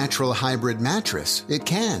new Natural Hybrid mattress, it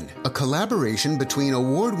can. A collaboration between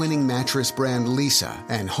award-winning mattress brand Leesa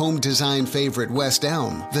and home design favorite West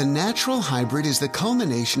Elm, the Natural Hybrid is the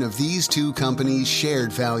culmination of these two companies'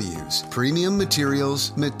 shared values: premium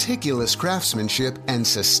materials, meticulous craftsmanship, and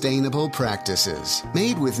sustainable practices.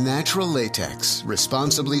 Made with natural latex,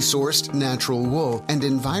 responsibly sourced natural wool, and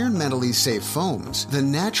environmentally safe foams, the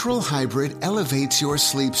Natural Hybrid elevates your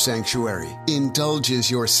sleep sanctuary, indulges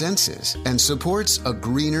your senses, and supports a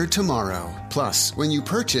greener tomorrow. Plus, when you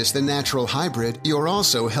purchase the Natural Hybrid, you're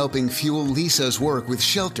also helping fuel Leesa's work with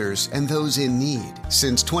shelters and those in need.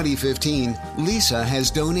 Since 2015, Leesa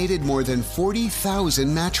has donated more than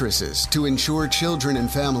 40,000 mattresses to ensure children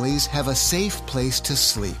and families have a safe place to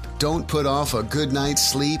sleep. Don't put off a good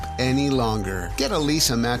night's sleep any longer. Get a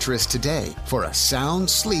Leesa mattress today for a sound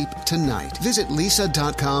sleep tonight. Visit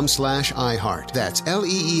leesa.com/iHeart. That's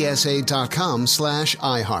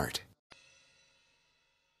LEESA.com/iHeart.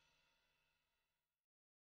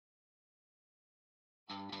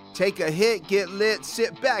 Take a hit, get lit,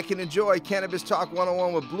 sit back and enjoy Cannabis Talk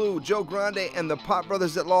 101 with Blue, Joe Grande, and the Pot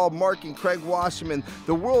Brothers at Law, Mark and Craig Wasserman,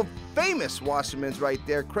 the world famous Wassermans right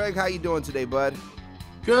there. Craig, how you doing today, bud?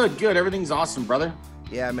 Good. Everything's awesome, brother.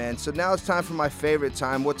 Yeah, man. So now it's time for my favorite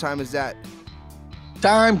time. What time is that?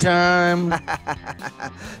 Time.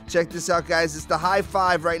 Check this out, guys. It's the high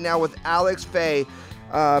five right now with Alex Fay.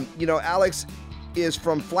 Alex is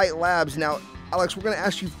from Flight Labs. Now, Alex, we're going to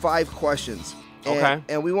ask you 5 questions.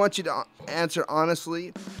 And we want you to answer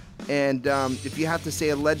honestly. And if you have to say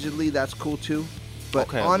allegedly, that's cool too.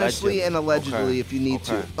 But honestly and allegedly if you need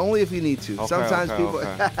to. Only if you need to. Sometimes people...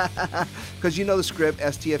 Because you know the script,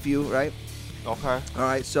 STFU, right? Okay. All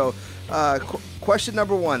right, so question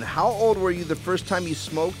number 1. How old were you the first time you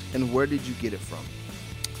smoked, and where did you get it from?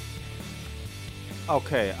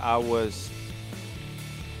 Okay, I was...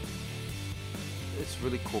 It's a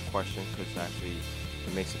really cool question because actually...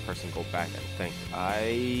 It makes a person go back and think.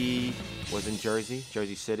 I was in Jersey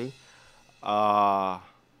City. I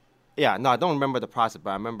don't remember the process, but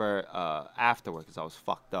I remember afterwards because I was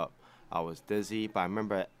fucked up. I was dizzy, but I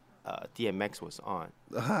remember DMX was on.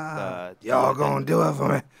 Y'all gonna do it for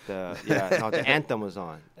me. The anthem was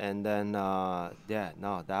on. And then,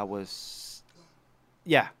 that was,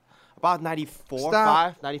 about 94,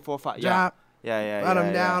 5. Drop. Yeah. Run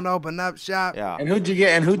them down, open up shop. Yeah. And who'd you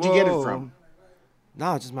get it from?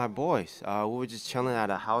 No, just my boys. We were just chilling at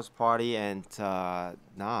a house party, and I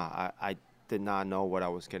did not know what I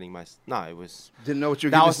was getting it was... Didn't know what you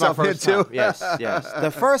were getting yourself into? Yes.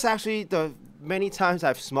 The many times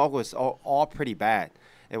I've smoked was all pretty bad.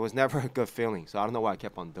 It was never a good feeling, so I don't know why I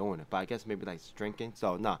kept on doing it. But I guess maybe like drinking.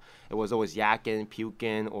 So, it was always yakking,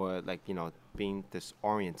 puking, or being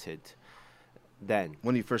disoriented then.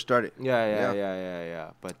 When you first started?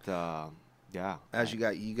 Yeah. But... As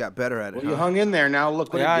you got better at it. Well, you hung in there. Now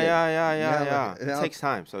look what you did. Yeah. It takes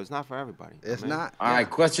time, so it's not for everybody. It's not. All right,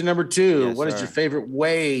 question number 2. Yes, what is your favorite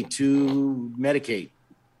way to medicate?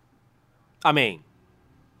 I mean,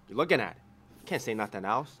 you're looking at it. Can't say nothing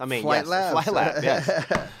else. I mean, Flight Labs. Flight Lab, yes.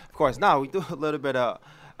 Of course. No, we do a little bit of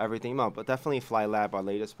everything, but definitely Flight Lab, our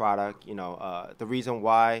latest product. The reason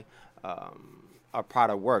why our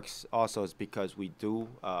product works also is because we do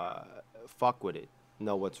fuck with it.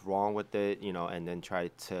 Know what's wrong with it, and then try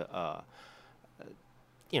to,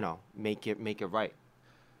 make it right.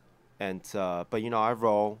 And but I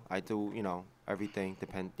roll, I do, everything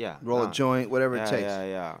roll a joint, whatever it takes.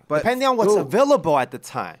 Yeah. But depending on what's available at the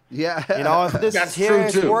time. Yeah. If this That's here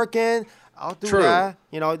is true, too. working, I'll do that.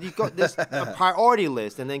 You go this a priority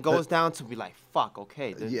list, and then goes down to be like, fuck,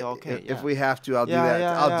 okay, okay. If we have to, I'll do that.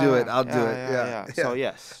 I'll do it. Yeah. So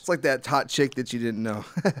yes, it's like that hot chick that you didn't know.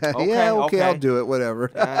 Okay. I'll do it. Whatever.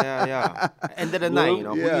 Yeah. End of the night,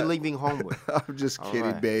 who are you leaving home with? I'm just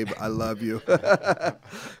kidding, babe. I love you.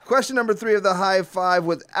 Question number 3 of the high five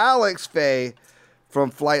with Alex Fay from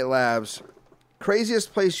Flight Labs.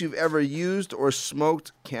 Craziest place you've ever used or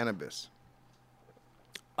smoked cannabis?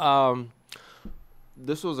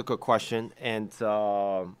 This was a good question, and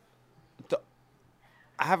I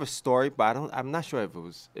have a story, but I'm not sure if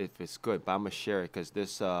it's good, but I'm gonna share it because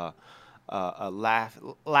this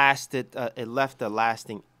lasted. It left a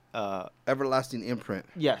lasting, everlasting imprint.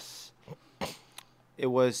 Yes, it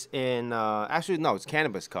was in it's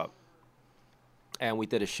Cannabis Cup, and we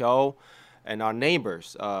did a show, And our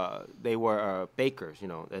neighbors, they were bakers,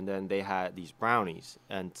 and then they had these brownies.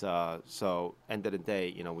 And so end of the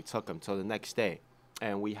day, we took them till the next day.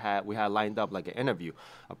 And we had lined up like an interview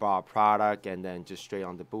about our product, and then just straight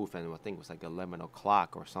on the booth. And I think it was like 11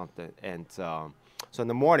 o'clock or something. And so in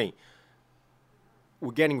the morning,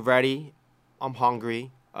 we're getting ready. I'm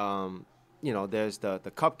hungry. There's the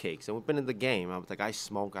cupcakes, and we've been in the game. I was like, I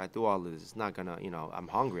smoke, I do all of this. It's not gonna, I'm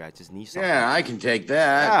hungry. I just need something. Yeah, I can take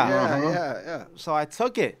that. Yeah. So I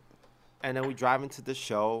took it, and then we drive into the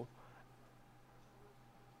show,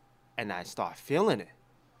 and I start feeling it.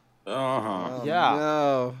 Uh-huh. Yeah.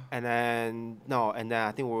 No. And then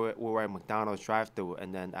I think we were at McDonald's drive-thru,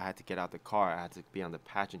 and then I had to get out the car. I had to be on the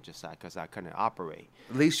passenger side because I couldn't operate.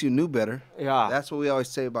 At least you knew better. Yeah. That's what we always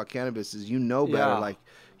say about cannabis is better. Yeah. Like,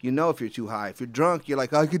 if you're too high. If you're drunk, you're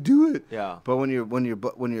like, I could do it. Yeah. But when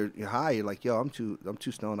you're high, you're like, yo, I'm too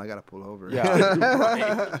stoned. I gotta pull over.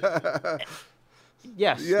 Yeah.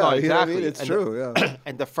 Yes. Yeah. No, You know what I exactly. mean? It's true. Yeah.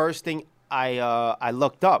 And the first thing I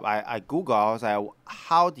looked up, I Googled. I was like,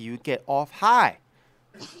 how do you get off high?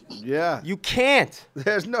 Yeah. You can't.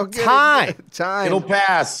 There's no getting time. It'll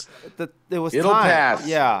pass. It'll pass.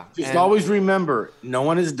 Yeah. Just always remember, no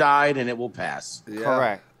one has died, and it will pass. Yeah.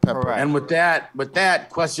 Correct. And with that,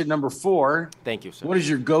 question number 4. Thank you, sir. What is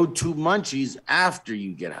your go-to munchies after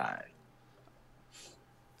you get high?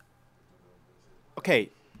 Okay,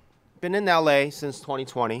 been in LA since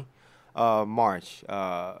 2020, March.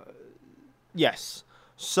 Yes.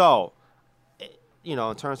 So,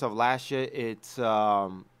 in terms of last year, it's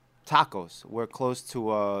tacos. We're close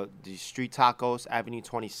to the street tacos, Avenue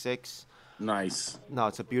 26. Nice. No,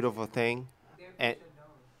 it's a beautiful thing. And,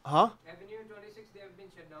 huh? Avenue 26, they have been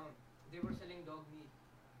shut down. They were selling dog meat.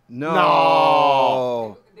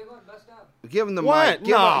 No. They got bust up. Give him the What? mic.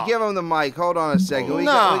 No. Give him the mic. Hold on a second. We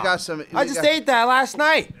No. got some. I just ate that last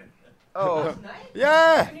night. Oh.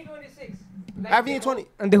 Yeah. Avenue 26. Avenue 20.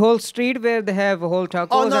 And the whole street where they have a whole tacos.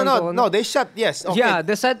 Oh, no, and no, the whole- no. They shut. Yes. Okay. Yeah,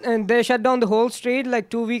 they shut down the whole street like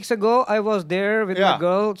 2 weeks ago. I was there with my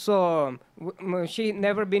girl, so she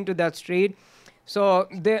never been to that street. So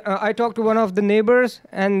I talked to one of the neighbors,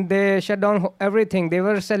 and they shut down everything. They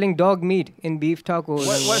were selling dog meat in beef tacos.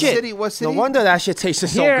 What Shit. city? What city? No wonder that shit tasted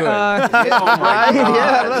so Here, good. Oh my God.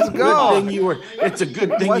 Yeah, let's go. It's a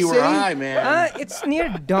good thing What you were city? high, man. it's near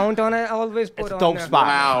downtown. I always put It's a on dope spot.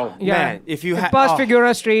 Wow. Yeah, Man, if you had past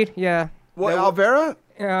Figura Street. Yeah, What, Alvera?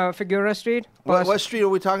 Figura Street. What street are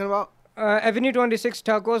we talking about? Avenue 26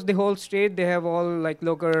 tacos. The whole street. They have all like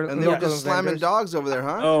local. And they were just slamming vendors. dogs over there,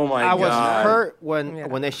 huh? Oh my I God. was hurt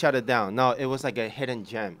when they shut it down. No, it was like a hidden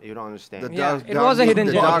gem. You don't understand. The Yeah, dog, it was a hidden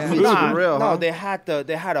the gem, dog yeah. meat's super real, no, huh?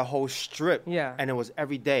 they had a whole strip. Yeah. And it was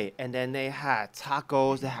every day. And then they had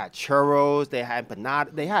tacos, they had churros, they had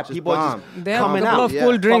empanada, they had people bomb. just They have coming a couple out. of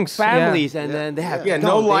cool Fuck drinks. families, and then they had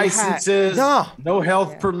no they licenses, Had, no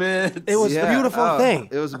health permits. It was a beautiful thing.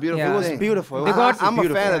 It was a beautiful Yeah. It was thing. beautiful. They got- I'm a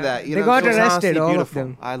beautiful. fan of that. You They know, got It was arrested, honestly all of beautiful.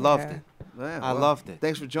 them. I loved Yeah. it. Yeah, I well, loved it.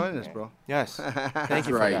 Thanks for joining us, bro. Yes. Thank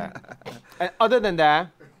you for right. that. And other than that,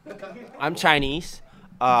 I'm Chinese.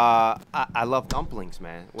 I love dumplings,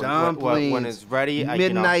 man. Dumplings. When it's ready.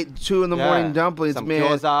 Midnight, 2 in the morning dumplings, some man.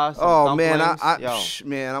 Gyoza, some oh man, dumplings.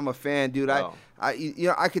 man, I'm a fan, dude. Yo.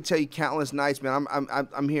 I could tell you countless nights, man.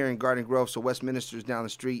 I'm here in Garden Grove, so Westminster's down the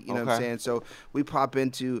street. You know what I'm Okay. saying? So we pop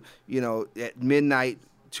into, at midnight,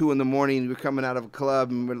 2 in the morning. We're coming out of a club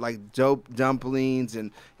and we're like dope dumplings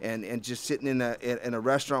and just sitting in a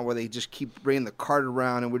restaurant where they just keep bringing the cart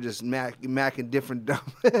around and we're just macking different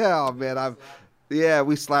dumplings. Oh man,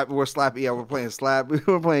 we're slapping. Yeah, we're playing slap.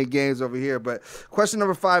 We're playing games over here. But question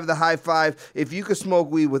number 5, the high five. If you could smoke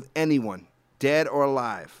weed with anyone, dead or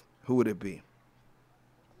alive, who would it be?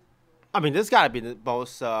 I mean, this got to be the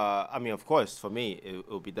most. Of course, for me, it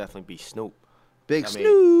would be definitely be Snoop. Big I mean,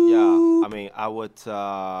 Snoop. Yeah, I mean, I would.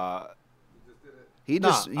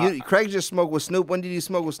 Craig just smoked with Snoop. When did you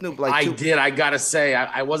smoke with Snoop? I did. I gotta say,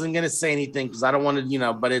 I wasn't gonna say anything because I don't want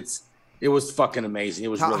to, but it was fucking amazing. It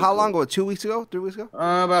was. How really long cool. ago? 2 weeks ago? 3 weeks ago?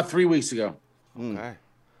 About 3 weeks ago. Okay.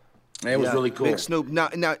 It was really cool. Big Snoop. Now,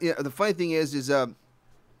 the funny thing is, I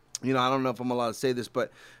don't know if I'm allowed to say this,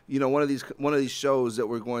 but one of these shows that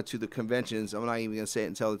we're going to, the conventions, I'm not even going to say it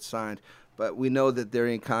until it's signed, but we know that they're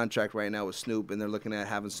in contract right now with Snoop, and they're looking at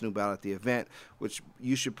having Snoop out at the event, which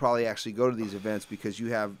you should probably actually go to these events because you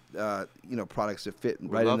have, products that fit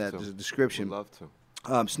right in that description. We'd love to.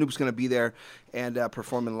 Snoop's going to be there and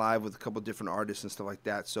performing live with a couple different artists and stuff like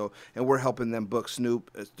that. So, and we're helping them book Snoop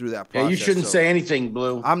through that process. Yeah, you shouldn't say anything,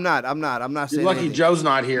 Blue. I'm not saying You're lucky anything. Joe's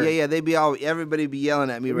not here. Yeah, everybody be yelling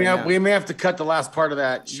at me right now. We may have to cut the last part of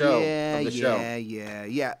that show.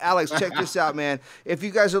 Yeah. Alex, check this out, man. If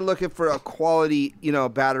you guys are looking for a quality,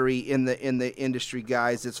 battery in the industry,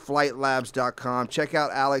 guys, it's flightlabs.com. Check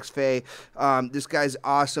out Alex Fay. This guy's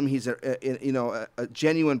awesome. He's a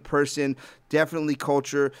genuine person. Definitely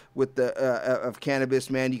culture with the of cannabis,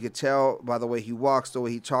 man. You could tell by the way he walks, the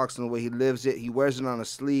way he talks, and the way he lives it. He wears it on a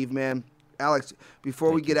sleeve, man. Alex,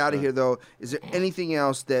 before we get out of here, though, is there anything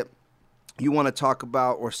else that you want to talk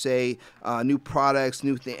about or say, new products,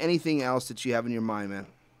 anything else that you have in your mind, man?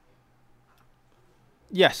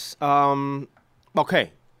 Yes.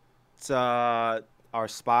 Okay. It's our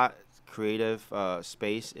spot, creative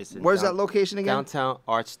space. Where's that location again? Downtown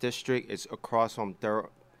Arts District. It's across from You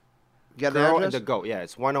got the Girl address? and the Goat. Yeah,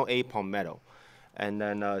 it's 108 Palmetto. And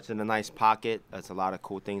then it's in a nice pocket. There's a lot of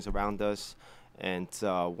cool things around us. And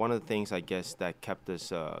one of the things, I guess, that kept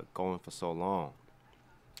us going for so long,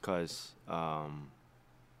 because, I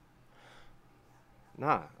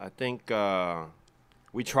think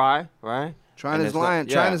we try, right? Trying his line,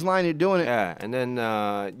 you're doing it. Yeah, and then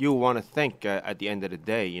you want to think at the end of the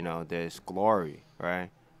day, there's glory, right?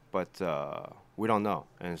 But we don't know.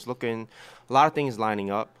 And it's looking, a lot of things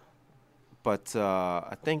lining up. But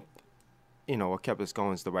I think, what kept us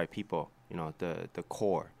going is the right people, the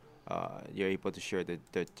core. You're able to share the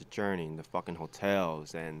journey in the fucking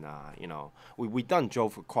hotels. And, we done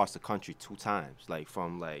drove across the country 2 times, like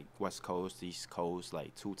from like West Coast to East Coast,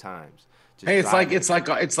 like 2 times. Hey, it's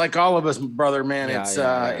like all of us, brother, man.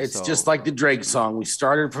 It's just like the Drake song. We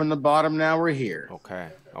started from the bottom, now we're here. Okay.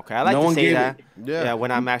 I like to say that. Yeah, when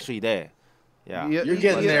I'm actually there. Yeah, you're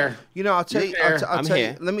getting there. I'll tell you. I'll tell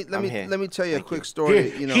you. Let me tell you a quick story.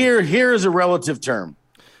 Here is a relative term.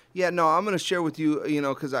 Yeah, no, I'm going to share with you.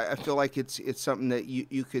 Because I feel like it's something that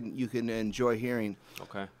you can enjoy hearing.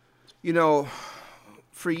 Okay.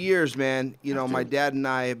 For years, man. My dad and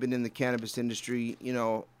I have been in the cannabis industry.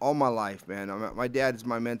 All my life, man. My dad is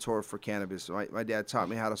my mentor for cannabis. My dad taught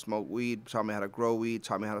me how to smoke weed, taught me how to grow weed,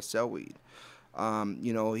 taught me how to sell weed.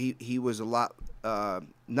 He was a lot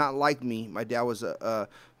not like me. My dad was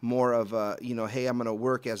more of a, hey, I'm going to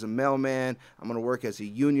work as a mailman. I'm going to work as a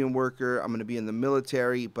union worker. I'm going to be in the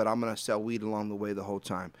military, but I'm going to sell weed along the way the whole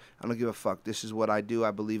time. I don't give a fuck. This is what I do.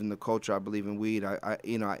 I believe in the culture. I believe in weed.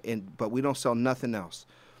 But we don't sell nothing else.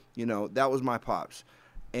 That was my pops.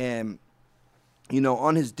 And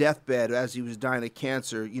on his deathbed, as he was dying of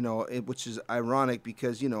cancer, which is ironic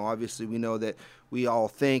because, obviously we know that we all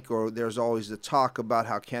think, or there's always the talk about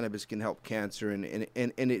how cannabis can help cancer, and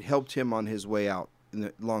it helped him on his way out,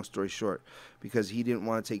 long story short, because he didn't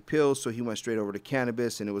want to take pills, so he went straight over to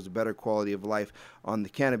cannabis, and it was a better quality of life on the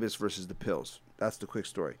cannabis versus the pills. That's the quick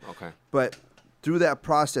story. Okay. But through that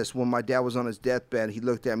process, when my dad was on his deathbed, he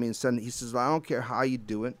looked at me and said, he says, I don't care how you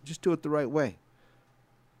do it, just do it the right way.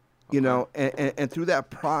 And through that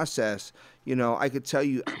process, I could tell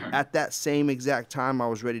you at that same exact time I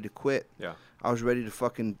was ready to quit. Yeah. I was ready to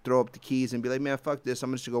fucking throw up the keys and be like, man, fuck this.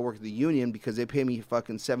 I'm just going to go work at the union because they pay me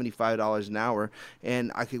fucking $75 an hour.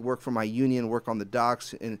 And I could work for my union, work on the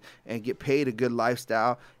docks, and get paid a good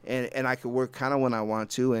lifestyle. And I could work kind of when I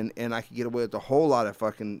want to. And I could get away with a whole lot of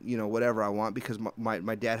fucking, whatever I want, because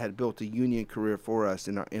my dad had built a union career for us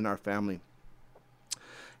in our family.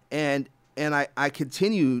 And I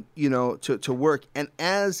continued, to work. And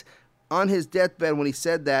as on his deathbed, when he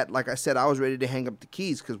said that, like I said, I was ready to hang up the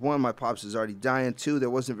keys because, 1, my pops is already dying. 2, there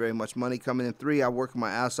wasn't very much money coming in. 3, I worked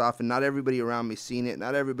my ass off, and not everybody around me seen it.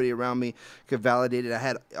 Not everybody around me could validate it. I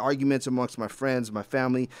had arguments amongst my friends, my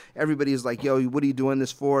family. Everybody was like, yo, what are you doing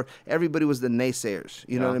this for? Everybody was the naysayers.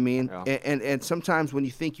 You know what I mean? Yeah. And sometimes when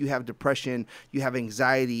you think you have depression, you have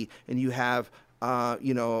anxiety, and you have all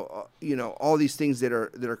these things that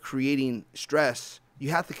are creating stress, you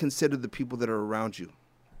have to consider the people that are around you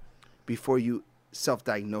before you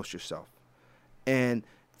self-diagnose yourself. And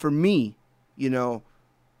for me,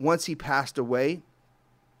 once he passed away,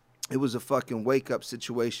 it was a fucking wake-up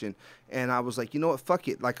situation. And I was like, you know what, fuck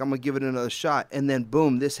it. Like, I'm going to give it another shot. And then,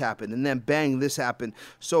 boom, this happened. And then, bang, this happened.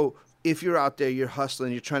 So if you're out there, you're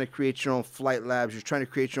hustling, you're trying to create your own Flight Labs, you're trying to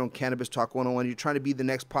create your own Cannabis Talk 101, you're trying to be the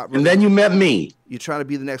next Pot Brothers. And then you met me. You're trying to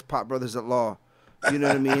be the next Pot Brothers at Law. You know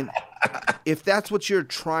what I mean? If that's what you're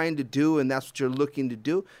trying to do and that's what you're looking to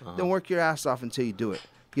do, then work your ass off until you do it.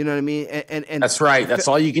 You know what I mean? And that's right. That's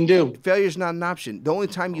all you can do. Failure's not an option. The only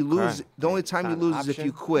time you lose, is if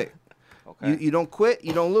you quit. Okay. You don't quit,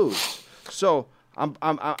 you don't lose. So I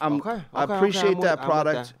appreciate that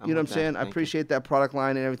product. You know what I'm saying? I appreciate that product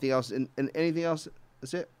line and everything else. And anything else?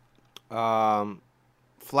 That's it.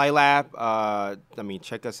 Flight Lab.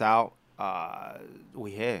 Check us out.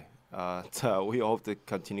 We here. We hope to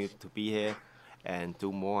continue to be here and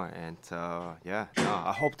do more. And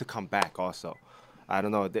I hope to come back also. I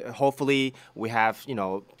don't know. Hopefully we have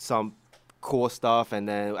some cool stuff, and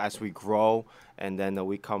then as we grow, and then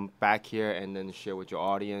we come back here and then share with your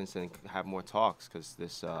audience and have more talks, because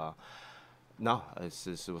this it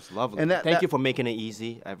was lovely. And thank you for making it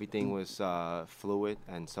easy. Everything was fluid,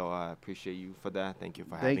 and so I appreciate you for that. Thank you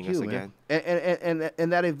for having us again.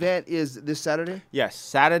 And that event is this Saturday? Yes,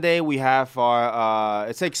 Saturday we have our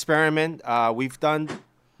it's an experiment. We've done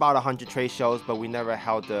about 100 trade shows, but we never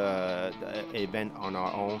held the event on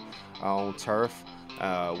our own turf.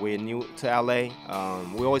 We're new to LA.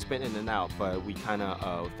 We've always been in and out, but we kind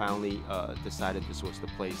of finally decided this was the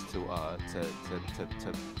place to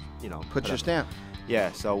put your stamp.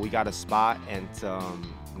 Yeah, so we got a spot, and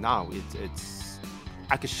now it's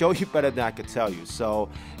I could show you better than I could tell you. So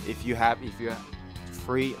if you're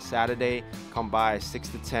free Saturday, come by 6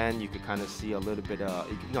 to 10. You could kind of see a little bit.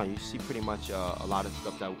 You see pretty much a lot of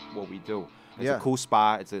stuff that what we do. It's a cool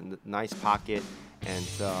spot. It's a nice pocket. And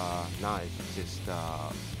it's just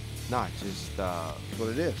what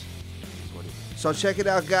it is. So check it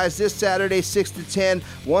out, guys. This Saturday, 6 to 10,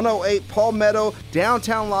 108 Palmetto,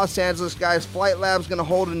 downtown Los Angeles, guys. Flight Lab's going to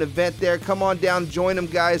hold an event there. Come on down, join them,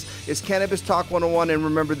 guys. It's Cannabis Talk 101, and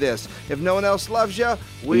remember this: if no one else loves you,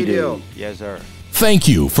 we do. Yes, sir. Thank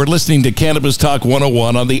you for listening to Cannabis Talk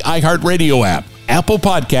 101 on the iHeartRadio app, Apple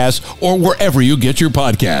Podcasts, or wherever you get your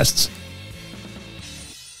podcasts.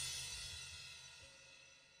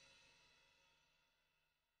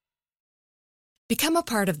 Become a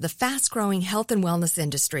part of the fast-growing health and wellness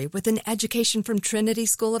industry with an education from Trinity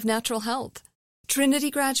School of Natural Health.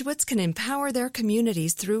 Trinity graduates can empower their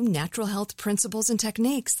communities through natural health principles and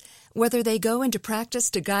techniques, whether they go into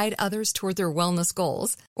practice to guide others toward their wellness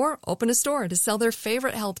goals or open a store to sell their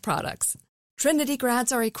favorite health products. Trinity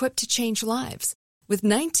grads are equipped to change lives with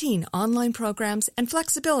 19 online programs and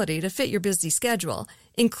flexibility to fit your busy schedule,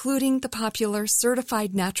 including the popular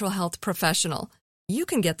Certified Natural Health Professional. You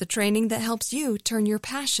can get the training that helps you turn your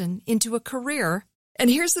passion into a career. And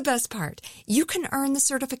here's the best part. You can earn the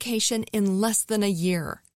certification in less than a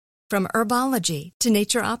year. From herbology to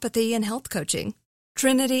naturopathy and health coaching,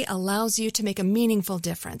 Trinity allows you to make a meaningful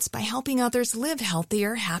difference by helping others live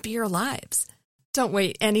healthier, happier lives. Don't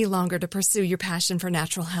wait any longer to pursue your passion for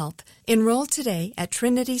natural health. Enroll today at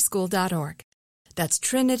trinityschool.org. That's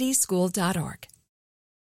trinityschool.org.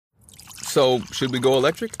 So, should we go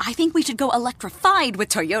electric? I think we should go electrified with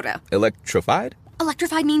Toyota. Electrified?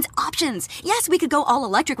 Electrified means options. Yes, we could go all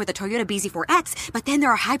electric with the Toyota BZ4X, but then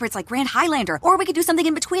there are hybrids like Grand Highlander, or we could do something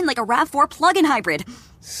in between like a RAV4 plug-in hybrid.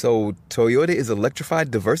 So, Toyota is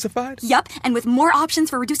electrified diversified? Yup, and with more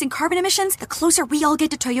options for reducing carbon emissions, the closer we all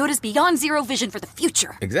get to Toyota's Beyond Zero vision for the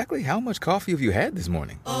future. Exactly how much coffee have you had this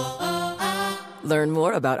morning? Learn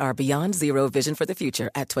more about our Beyond Zero vision for the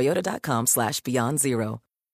future at toyota.com/Beyond Zero.